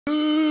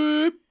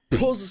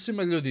Pozdrav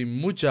svima ljudi,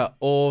 Mudja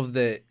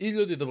ovdje i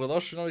ljudi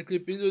dobrodošli u novi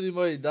klip i ljudi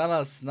moji,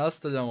 danas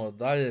nastavljamo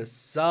dalje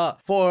sa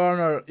For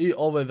Honor i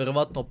ovo je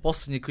vjerovatno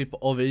posljednji klip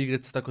ove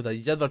igrice, tako da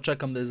jedva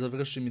čekam da je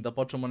završim i da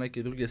počnemo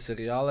neke druge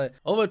serijale.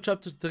 Ovo je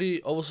chapter 3,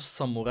 ovo su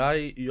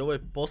samuraji i ovo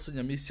je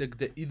posljednja misija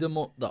gdje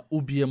idemo da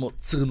ubijemo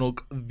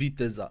crnog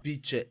viteza.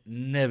 Biće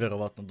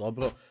nevjerovatno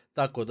dobro,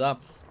 tako da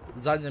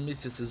zadnja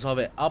misija se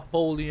zove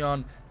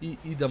Apollyon i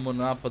idemo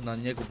na napad na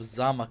njegov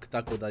zamak,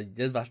 tako da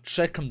jedva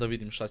čekam da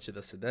vidim šta će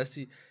da se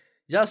desi.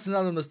 Ja se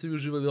nadam da ste vi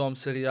uživali u ovom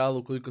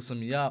serijalu koliko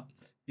sam i ja.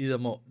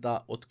 Idemo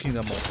da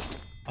otkinemo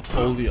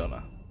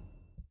Apollyona.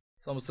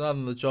 Samo se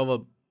nadam da će ova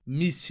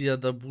misija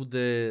da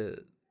bude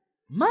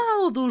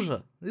malo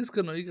duža.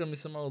 Iskreno, igra mi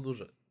se malo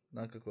duže.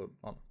 Nekako,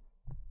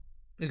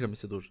 igra mi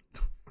se duže.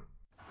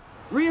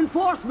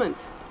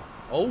 Reinforcements!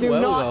 Oh, Do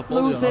not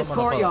lose this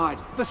courtyard.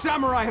 The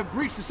samurai have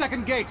breached the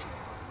second gate.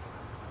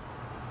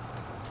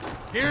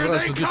 Here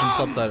they come!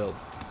 Subtitle.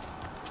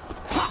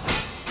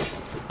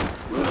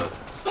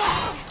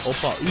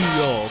 Opa,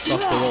 ijo,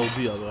 kako ovo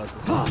ubija, brate.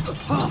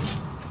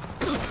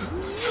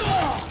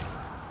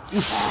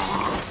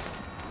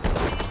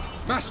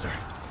 Master,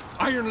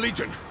 Iron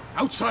Legion,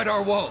 outside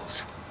our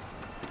walls.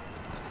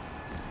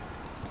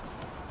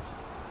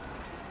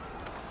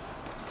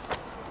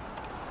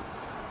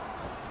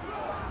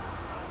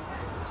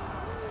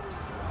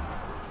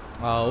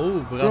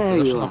 Au, brate,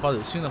 da što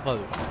napadaju, svi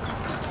napadaju.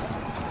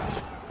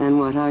 And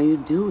what are you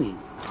doing,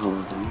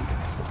 Holden?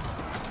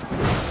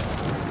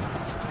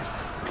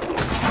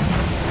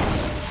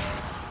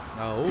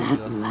 Au, At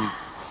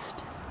last.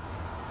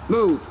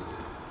 Move!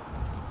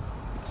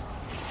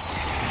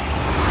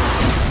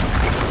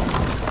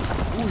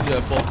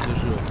 Je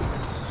potežio.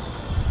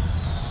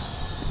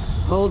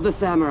 Hold the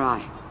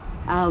samurai.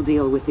 I'll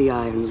deal with the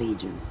Iron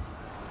Legion.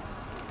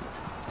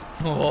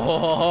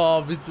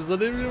 Oh, bit će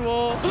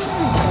zanimljivo.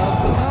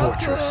 The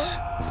fortress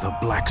of the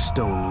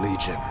Blackstone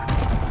Legion.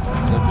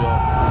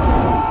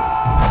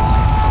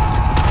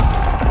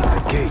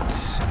 The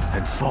gates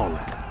had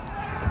fallen.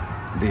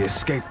 The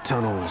escape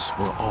tunnels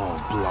were all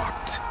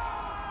blocked.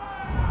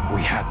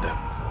 We had them.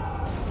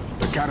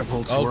 The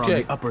catapults were on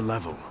the upper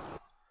level.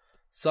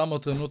 Samo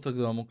trenutak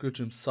da vam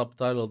uključim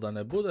subtitle da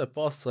ne bude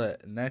posle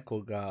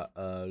nekoga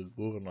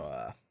gurno.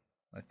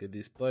 Neki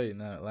display,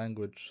 ne,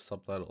 language,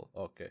 subtitle,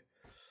 ok.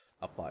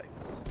 Apply.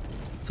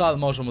 Sad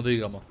možemo da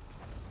igramo.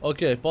 Ok,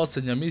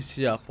 posljednja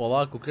misija,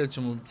 polako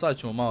krećemo, sad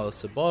ćemo malo da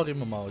se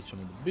borimo, malo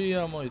ćemo da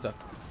bijamo i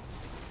tako.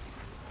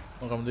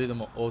 Moramo da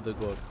idemo ovdje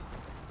gore.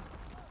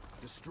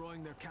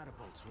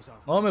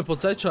 Ovo me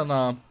podsjeća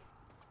na...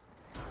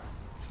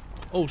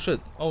 Oh shit,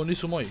 ovo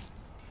nisu moji.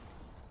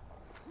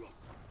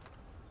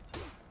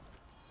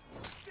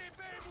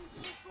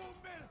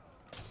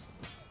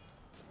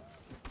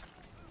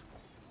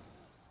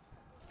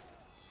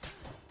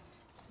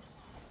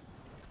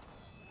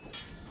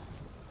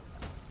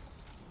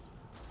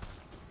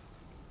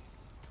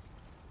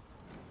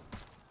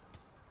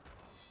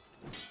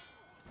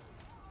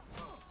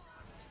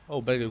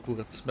 O, begaj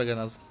kurac, begaj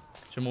nazad,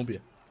 će mu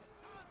ubije.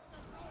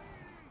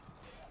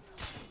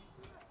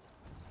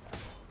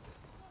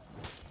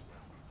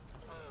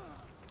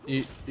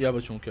 I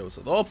jebat ću mu kevu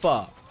sad,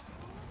 opa!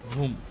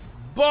 Vum!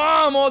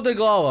 BAM! Ode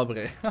glava,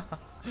 bre!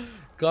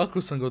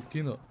 Kako sam ga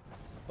otkinuo?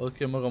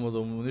 Ok, moramo da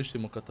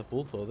uništimo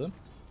katapult ovdje.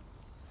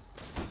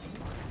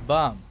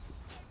 BAM!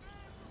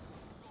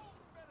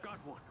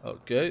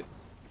 Ok.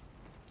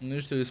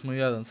 Uništili smo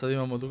jedan, sad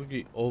imamo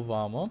drugi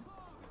ovamo.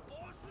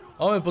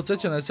 Ovo me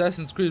podsjeća na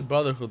Assassin's Creed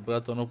Brotherhood,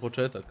 brate, ono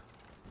početak.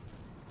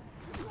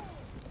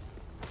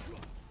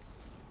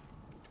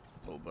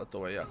 O, brate,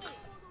 ovo je jak.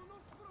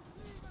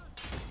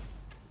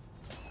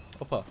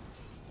 Opa,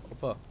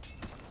 opa.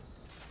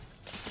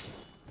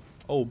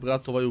 O,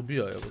 brate, ovaj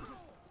ubija, evo.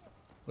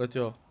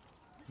 Gledajte ovo.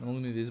 Ne mogu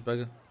ni da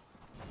izbegam.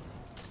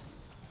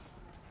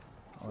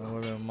 Ovo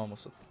je mamu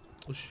sad.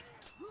 Uš.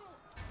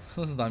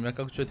 Znam ja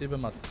kako ću je tibe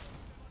mat.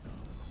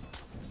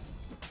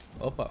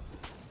 Opa.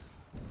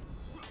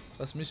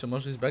 Ja sam mislio,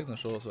 možda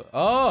izbegneš ovo sve.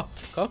 Aaaa!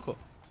 Kako?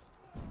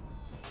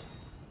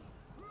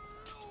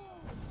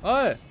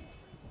 Aje!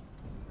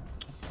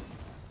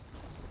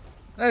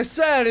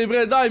 Seri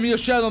bre, daj mi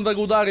još jednom da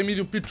ga udarim,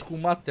 idi u pičku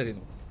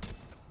materinu.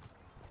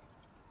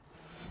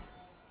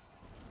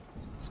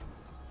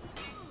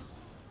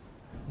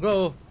 Gle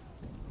ovo.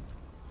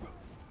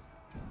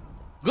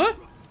 Gle?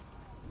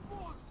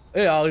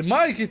 Ali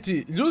majke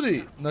ti,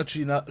 ljudi,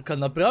 znači kad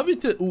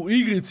napravite u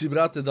igrici,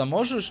 brate, da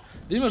možeš,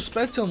 da imaš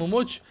specijalnu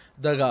moć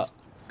da ga,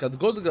 kad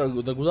god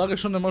da ga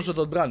udaraš, on ne može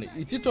da odbrani.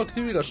 I ti to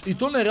aktiviraš i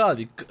to ne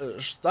radi.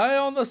 Šta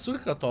je onda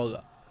svrha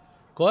toga?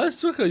 Koja je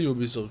svrha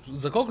Ubisoft?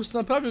 Za koliko ste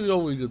napravili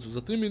ovu igricu?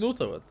 Za 3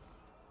 minuta, brate?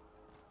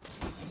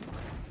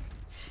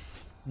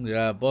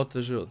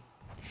 Jebote život.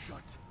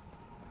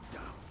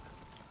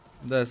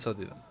 Gdje sad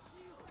idem?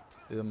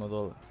 Idemo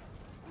dole.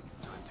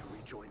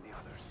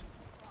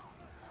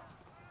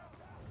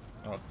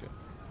 Ok.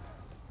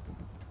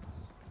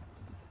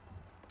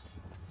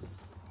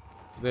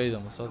 Gdje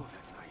idemo sad?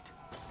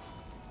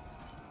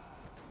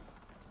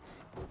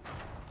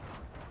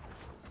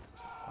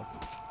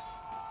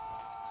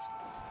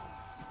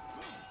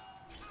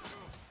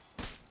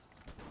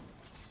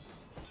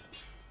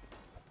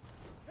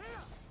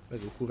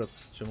 Nego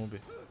kurac će mu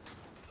bi.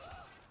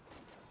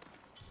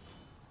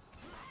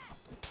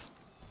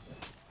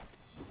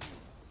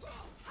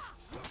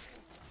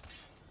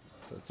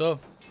 To je to.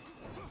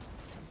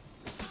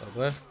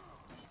 Dobro je.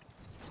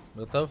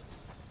 Gotav.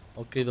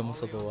 Ok, idemo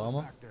sad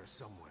ovamo.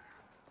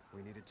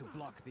 We needed to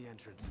block the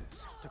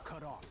entrances, to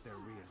cut off their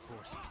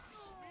reinforcements.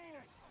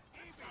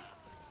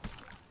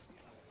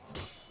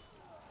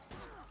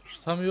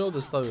 Šta mi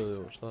ovdje stavili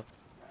ovo, šta?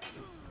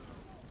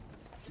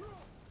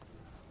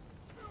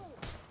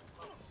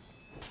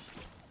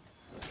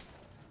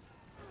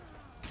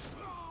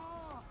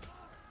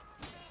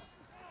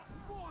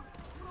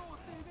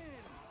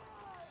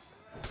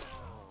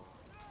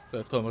 To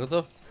je to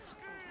mrtav.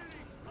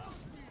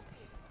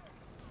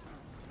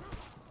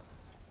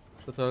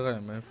 Šta treba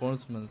radim?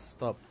 Reinforcement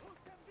stop.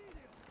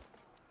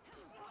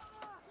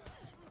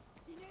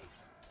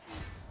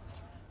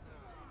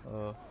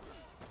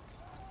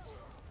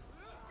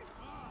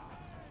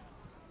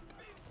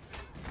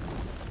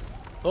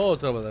 To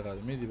treba da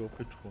radim, idi u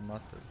pičku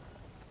materiju.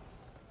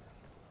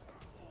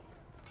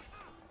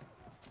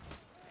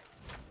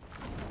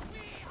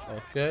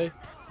 Okej.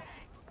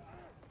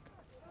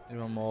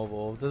 Imamo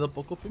ovo ovdje da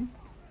pokupim.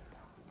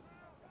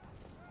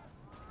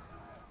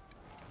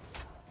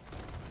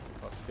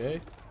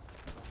 Okej.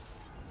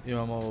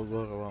 Imamo ovo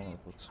gore ovamo na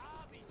pucu.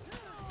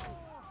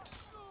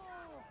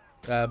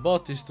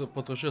 Bot isto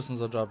potrošio sam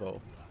za džabe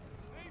ovo.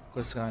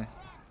 Koje sranje.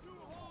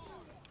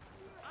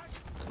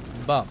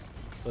 Bam.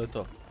 To je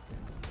to.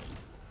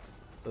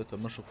 To je to,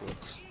 mršu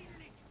kurac.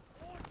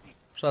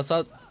 Šta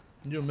sad?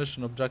 New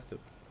mission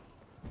objective.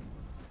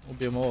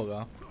 Ubijemo ovoga,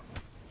 a?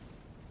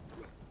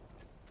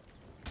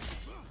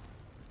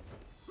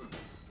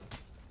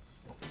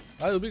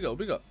 Ajde, ubi ga,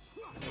 ubi ga.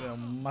 Evo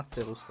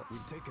mater usta.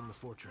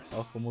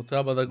 Ako mu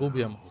treba da ga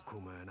ubijemo.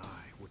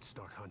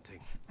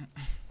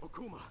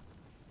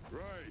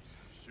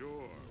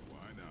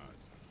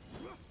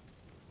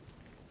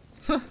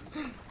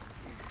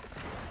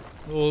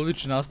 Ovo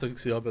liči na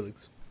Asterix i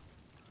Obelix.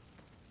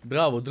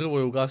 Bravo, drvo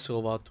je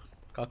ugasilo vatru.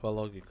 Kakva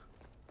logika.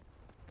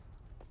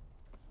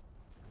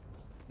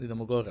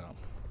 Idemo gore.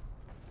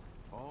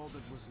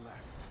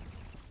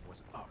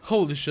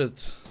 Holy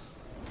shit.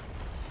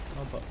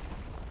 Opa.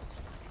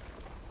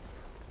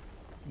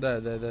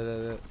 Daj.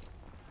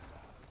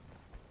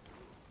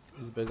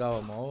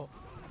 Izbjegavamo ovo.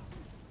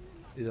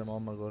 Idemo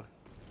odmah gore.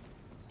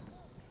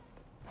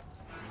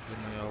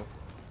 Uzimo i ovo.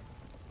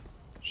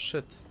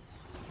 Shit.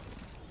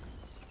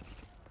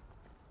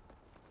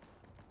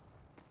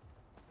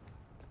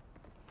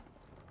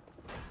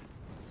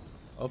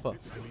 Opa.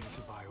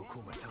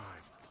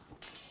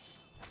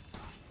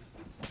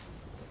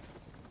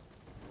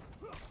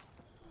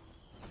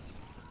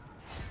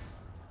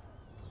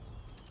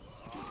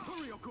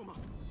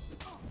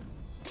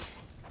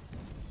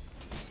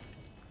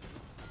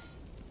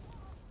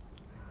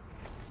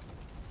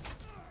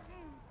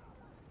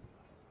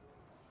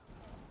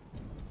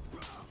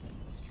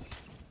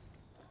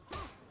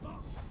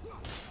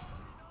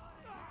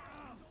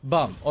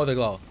 Bam, ode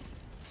glava.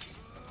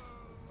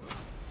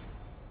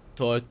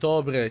 To je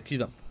to bre,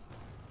 kidam.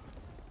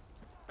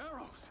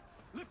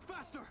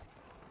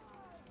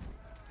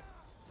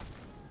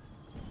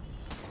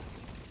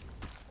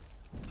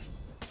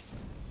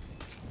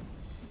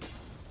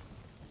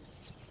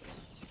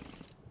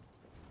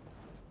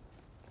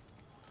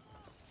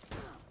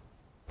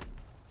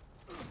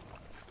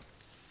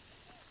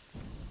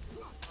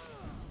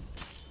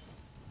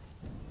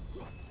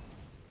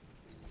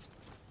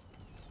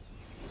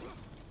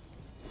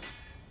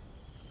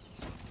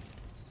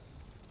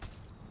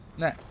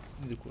 Ne,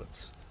 idi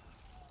kurac.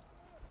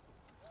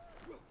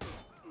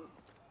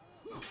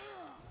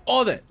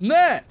 Ode,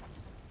 ne!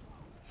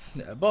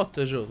 Ne,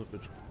 bote život u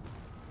piču.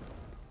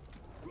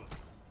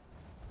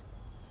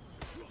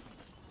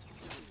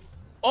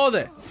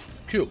 Ode!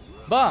 Q,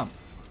 bam!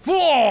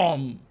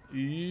 FUM!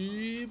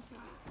 I...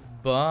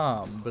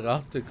 Bam,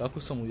 brate, kako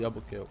sam u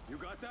jabuke.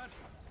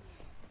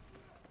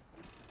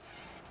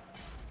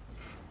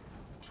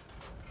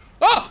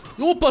 A!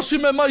 Upaši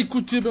me,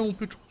 majku ti jebem u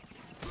piču.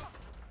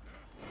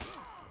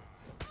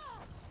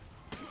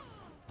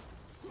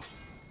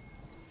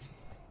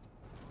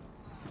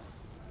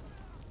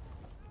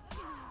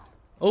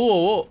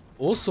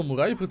 Ovo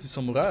samuraji protiv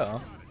samuraja, a?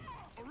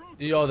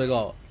 I ode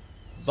glava.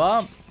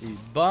 Bam, i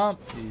bam,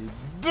 i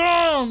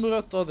BAM!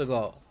 Brat, ode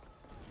glava.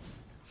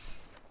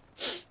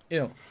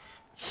 Idemo.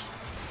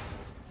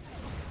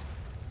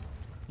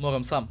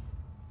 Moram sam.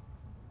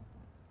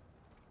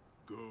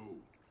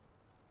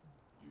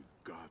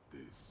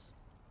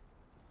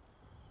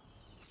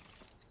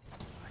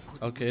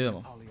 Ok,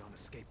 idemo.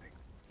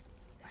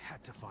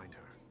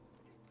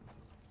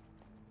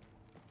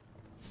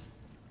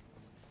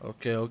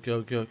 Ok.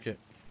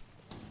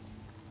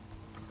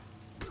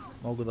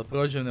 Mogu da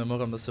prođem, ne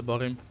moram da se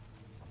borim.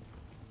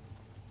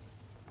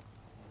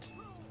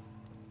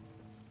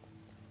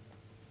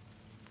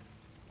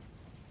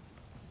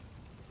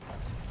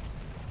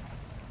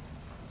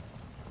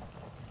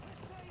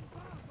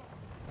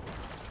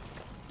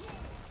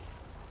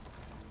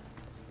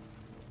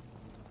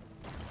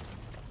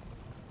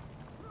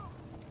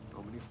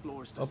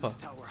 floors does this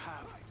tower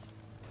have?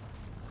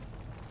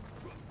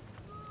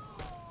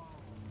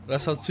 Ja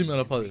sad svi me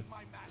napadaju.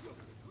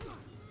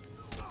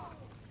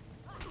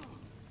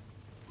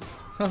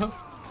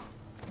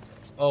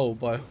 Oh,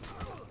 baj.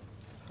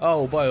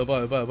 Oh, baj.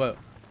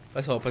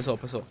 Paj se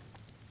ovo.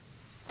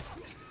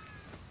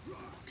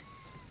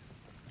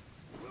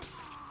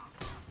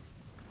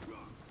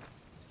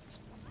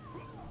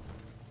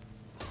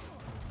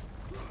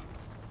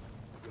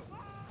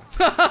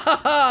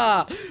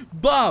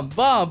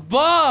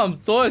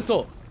 Bam! To je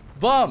to!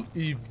 Bam!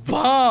 I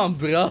bam,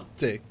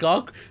 brate!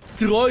 Kako?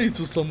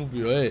 Trojicu sam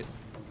ubio, ej!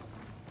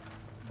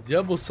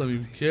 Jebo sam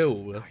im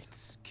kevu, brate.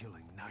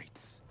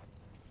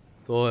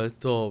 To je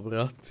to,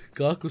 brate.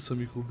 Kako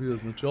sam ih ubio?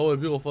 Znači, ovo je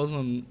bilo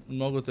fazno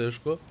mnogo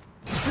teško.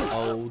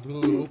 A u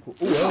drugu ruku...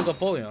 evo ga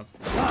Apollyon.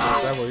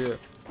 Evo je.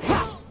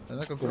 Je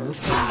nekako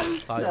muško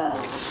taj.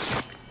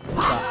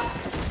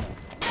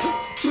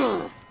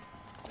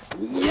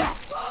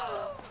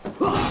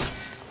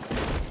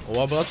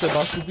 Ova, brate,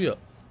 baš ubija.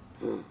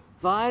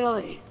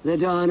 Finally, the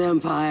Dawn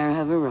Empire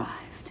have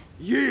arrived.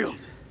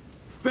 Yield!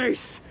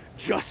 Face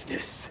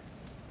justice!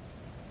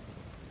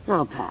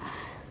 I'll pass.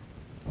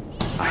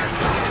 I have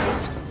got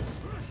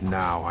to.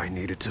 Now I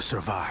needed to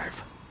survive.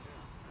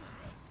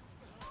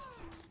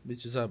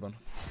 Biće zajeban.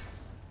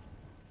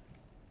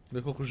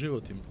 Gledaj koliko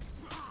život ima.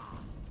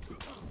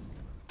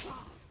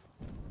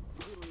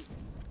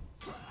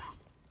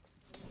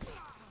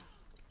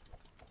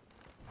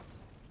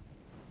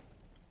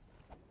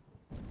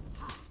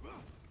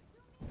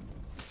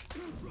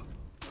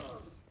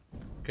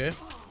 Okej.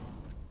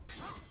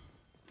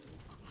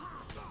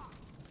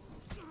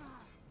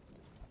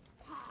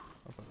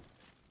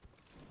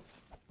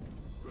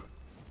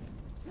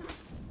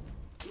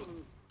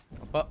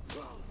 Opa.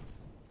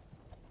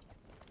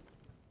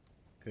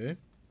 Okej.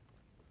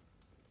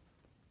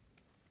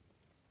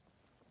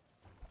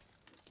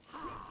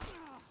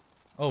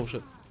 Oh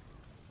shit.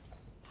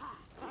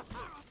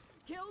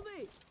 Kill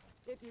me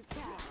if you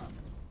can.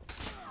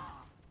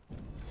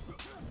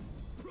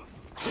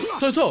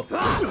 To je to!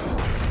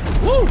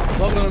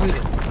 Dobro nam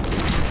ide.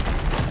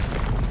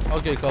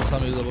 Okej, kao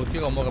sam je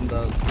zablokirao, moram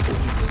da učim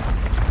za njim.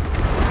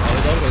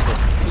 Ali dobro je to.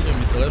 Sviđa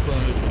mi se, lepo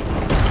nam viču.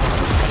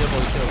 Što mi je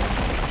jebali tijelo.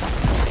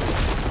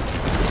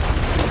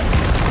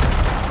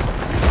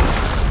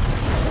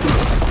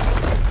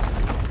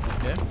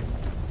 Okej.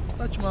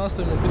 Sad ćemo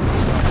nastavimo biti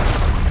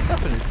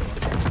stepenicama.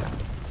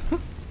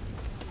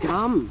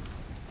 Come.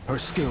 Her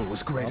skill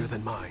was greater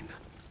than mine.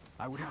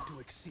 I would have to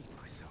exceed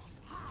myself.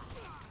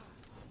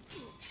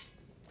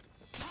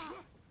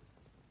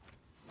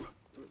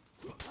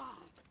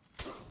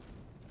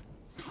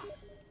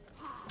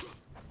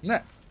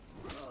 Ne.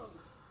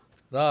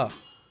 Da.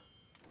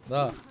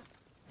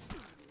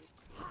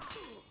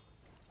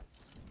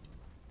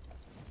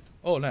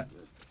 O, ne.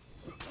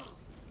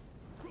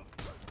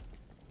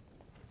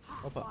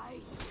 Opa.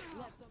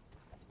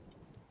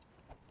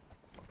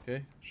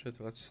 Okej, shit,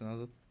 vraći se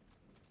nazad.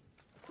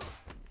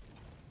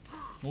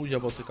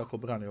 Jebote kako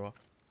brani ova.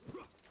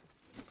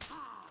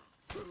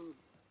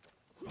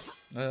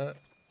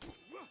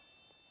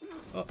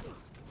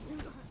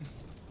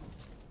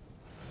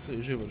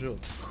 Život.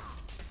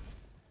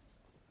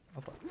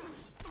 Opa.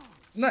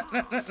 Ne.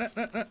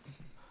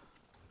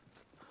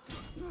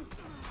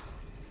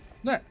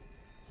 Ne.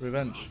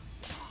 Revenge.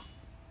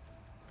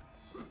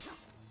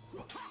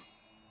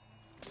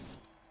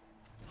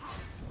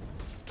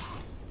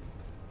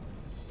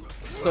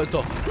 To je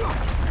to.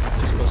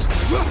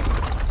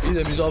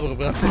 Ide mi dobro,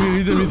 brate,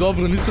 ide mi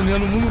dobro, nisam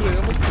nijednom umre,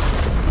 jebote.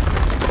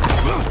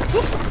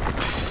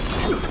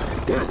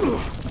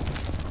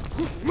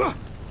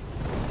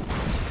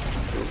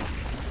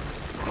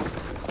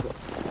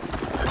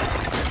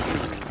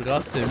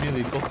 Brate,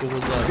 mili, koliko ovo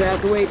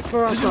zajedno.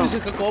 Sviđa mi se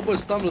kako oboje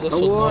stanu da se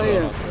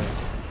odmoraju.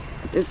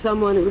 Is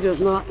someone who does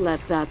not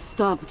let that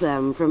stop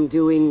them from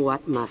doing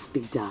what must be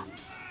done.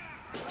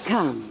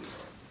 Come,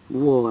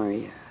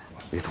 warrior.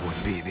 It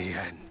would be the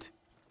end.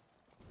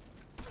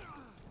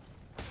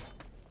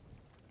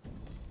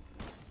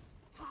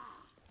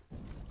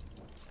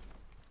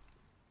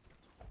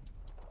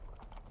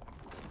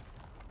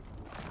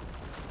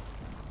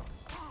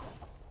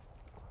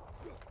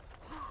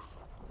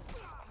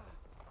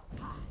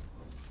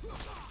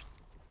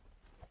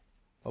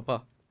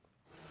 Opa.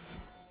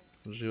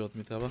 Život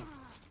mi treba.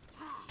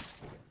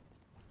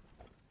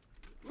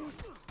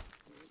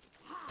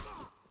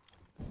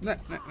 Ne.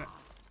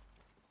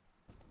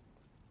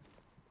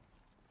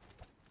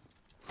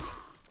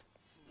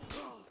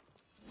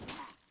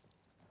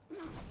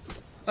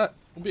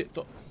 Ubije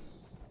to.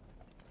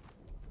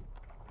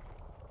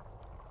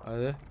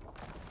 Ajde.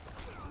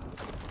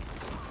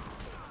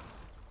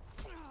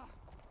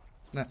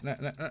 Ne.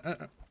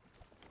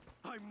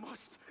 I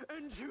must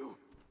end you.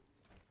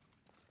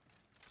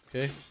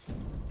 Okej.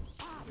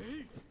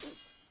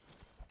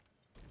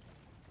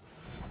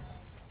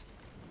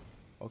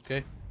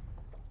 Okej.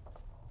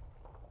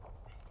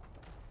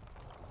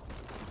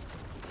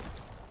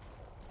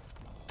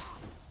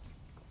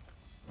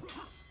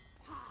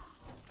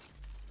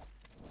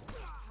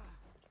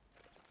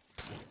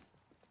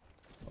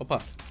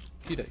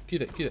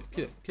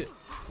 kidaj.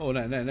 O,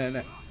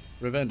 ne.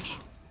 Revenge.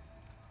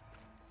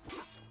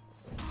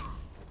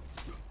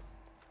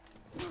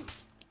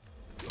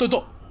 To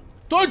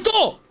je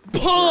to!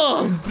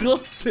 Bam,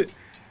 brate!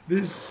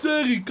 Ne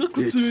seri,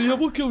 kako se mi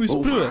jabukeo iz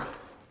prve?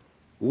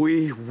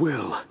 We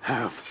will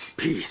have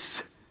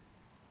peace.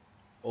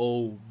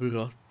 O,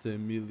 brate,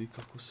 mili,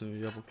 kako se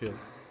mi jabukeo.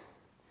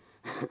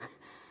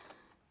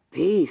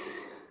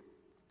 Peace.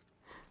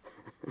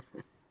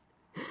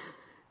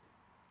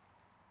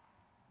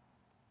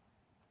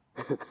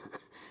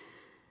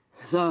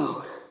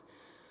 So,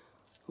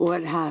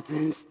 what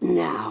happens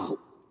now?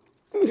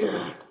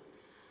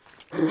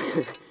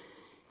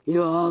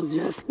 You all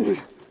just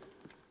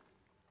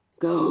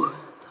go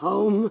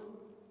home?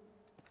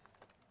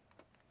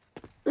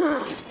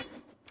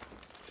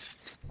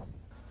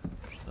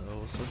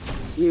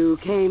 You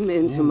came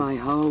into my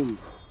home.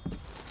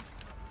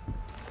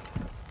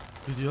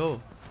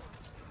 Video.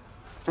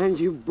 And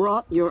you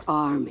brought your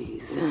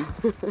armies.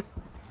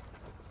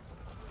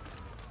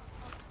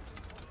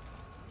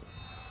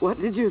 What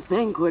did you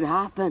think would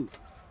happen?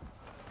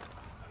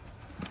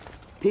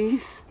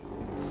 Peace?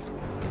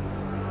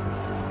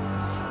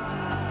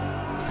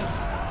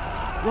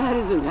 That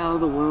isn't how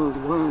the world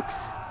works.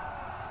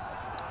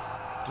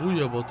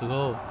 Ujebote,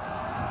 da.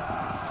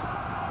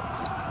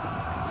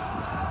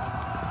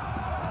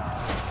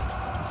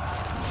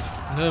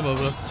 Nema,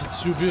 brate, sad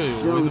si ubijaju,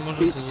 ovdje Don't može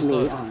speak se to me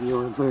zastaviti. of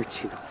your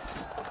virtues.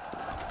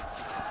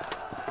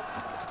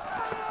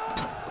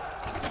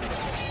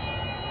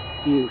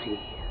 Duty.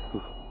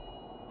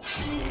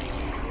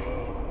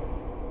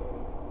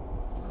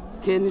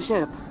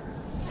 Kinship.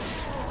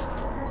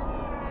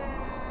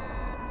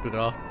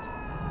 Brat.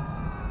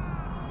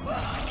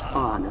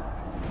 Honor.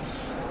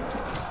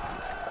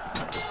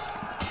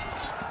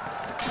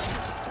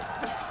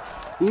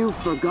 You've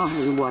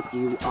forgotten what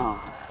you are.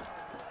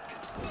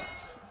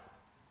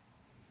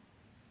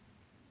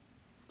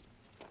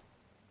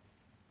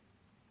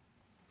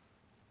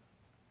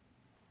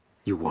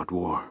 You want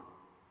war.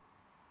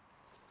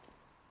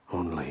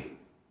 Only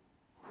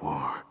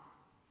war.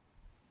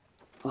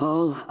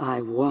 All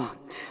I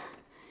want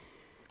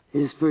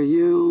is for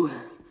you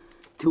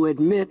to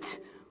admit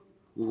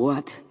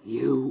what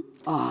you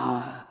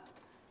are.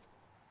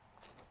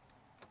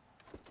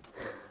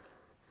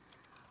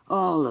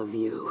 All of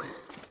you.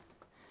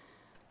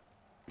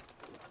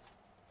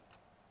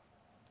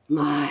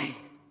 My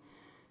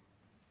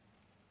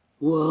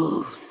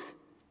wolves.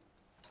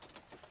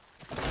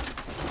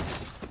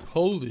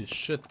 Holy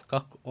shit,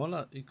 kako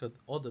ona i kad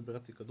ode,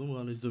 brati, kad umre,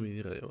 ona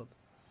izdominira, jebate.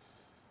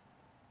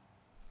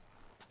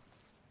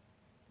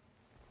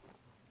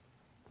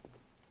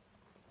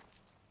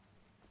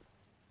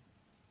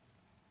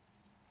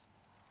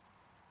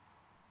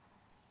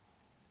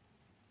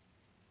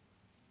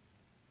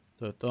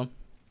 To je to.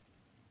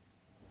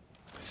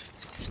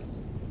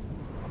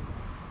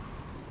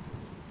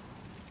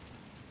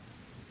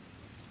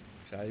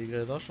 Kraj igre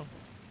je došao.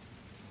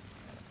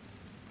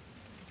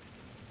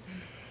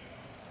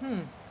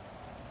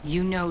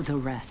 You know the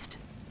rest.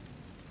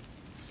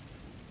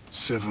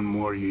 7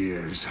 more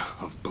years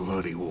of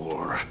bloody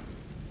war.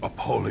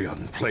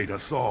 Apollyon played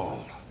us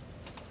all.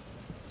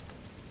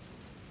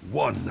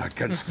 One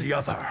against the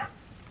other.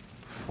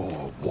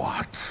 For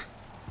what?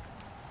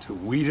 To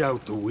weed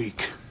out the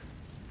weak.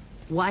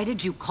 Why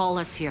did you call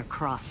us here,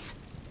 Cross?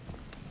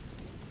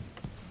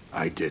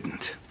 I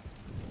didn't.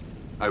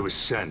 I was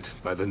sent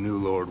by the new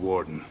Lord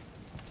Warden.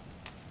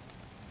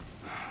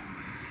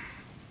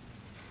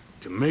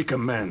 To make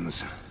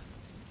amends.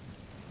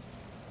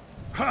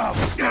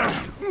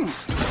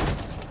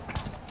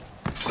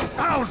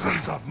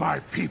 Thousands of my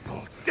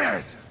people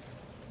dead!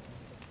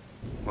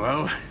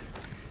 Well,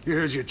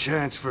 here's your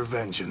chance for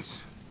vengeance.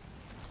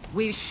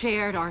 We've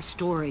shared our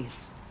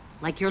stories,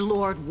 like your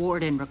Lord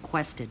Warden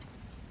requested.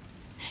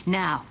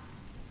 Now,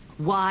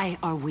 why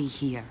are we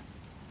here?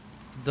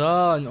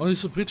 Da, oni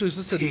su pričali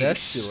što se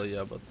desilo,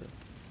 jebate.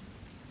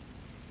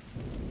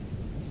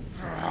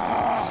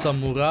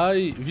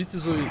 Samuraji,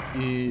 vitezovi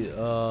i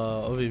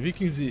ovi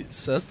vikingzi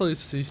sestali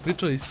su se i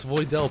ispričali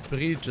svoj deo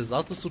priče,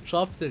 zato su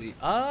čapteri.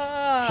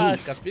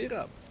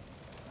 Kapiram.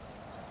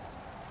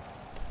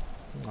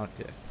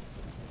 Okej.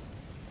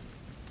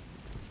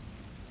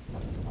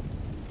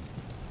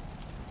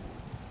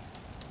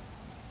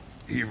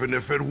 Even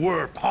if it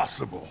were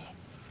possible,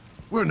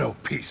 we're no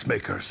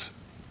peacemakers.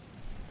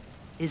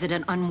 Is it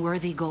an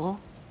unworthy goal?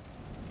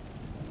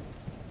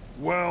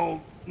 Well,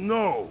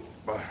 no,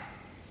 but...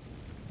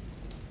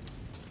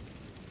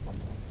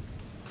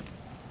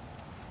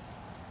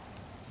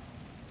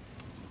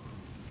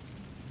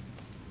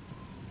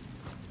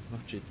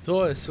 Znači,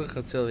 to je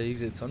svrha cijele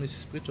igrice, oni su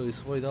ispričali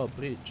svoj deo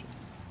priče.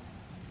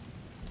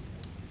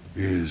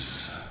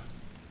 Is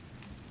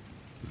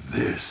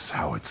this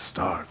how it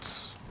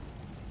starts?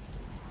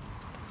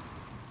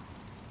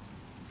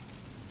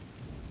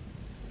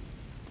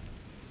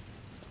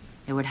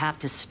 It would have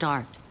to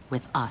start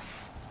with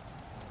us.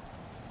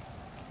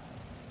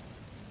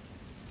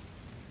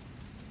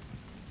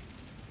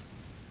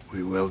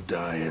 We will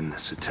die in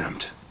this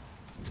attempt.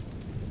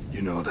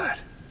 You know that.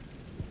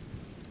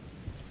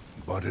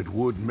 But it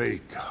would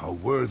make a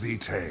worthy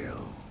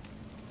tale.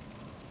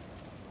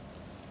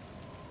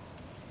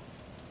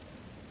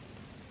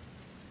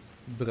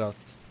 Brat.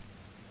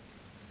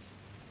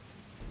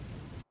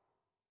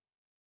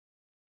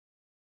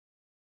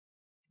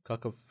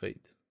 Kakav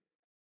fade.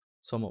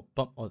 Samo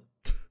pam od.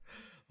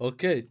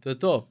 Ok, to je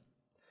to.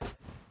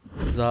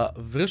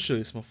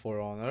 Završili smo For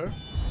Honor.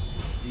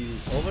 I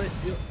ovaj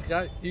je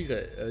kraj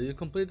igre. You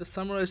complete the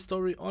samurai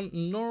story on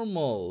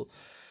normal.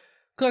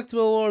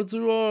 Collectible awards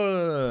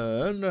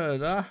reward.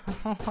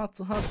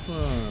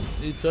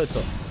 I to je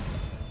to.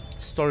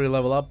 Story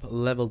level up,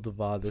 level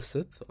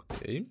 20. Ok.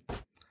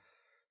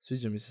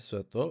 Sviđa mi se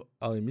sve to,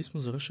 ali mi smo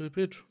završili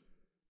priču.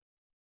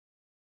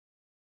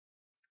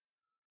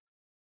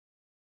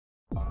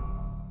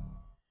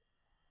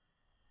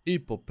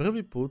 I po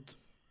prvi put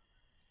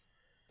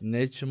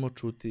nećemo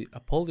čuti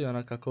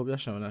Apollyona kako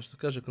objašnjava nešto.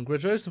 Kaže,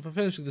 congratulations for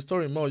finishing the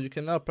story mode. You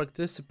can now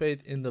participate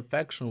in the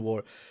faction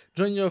war.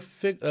 Join your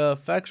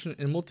faction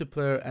in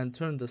multiplayer and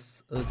turn the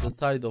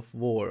tide of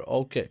war.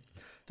 Ok.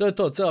 To je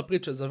to, cijela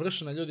priča je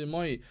završena, ljudi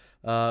moji.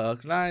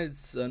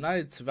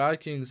 Knights,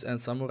 Vikings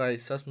and Samurai,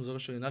 sad smo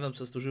završili. Nadam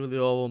se da ste uživali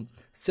u ovom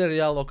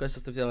serijalu. Ako ste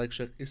stavili like,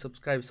 share i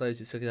subscribe.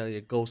 Sljedeći serijal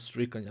je Ghost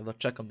Recon. Ja da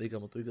čekam da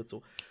igramo tu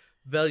igricu.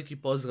 Veliki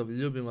pozdrav,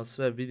 ljubim vas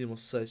sve, vidimo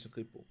se u sljedećem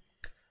klipu.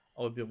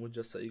 Ovo je bio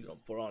Mudja sa igrom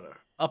For Honor.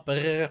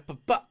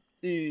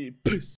 I peace!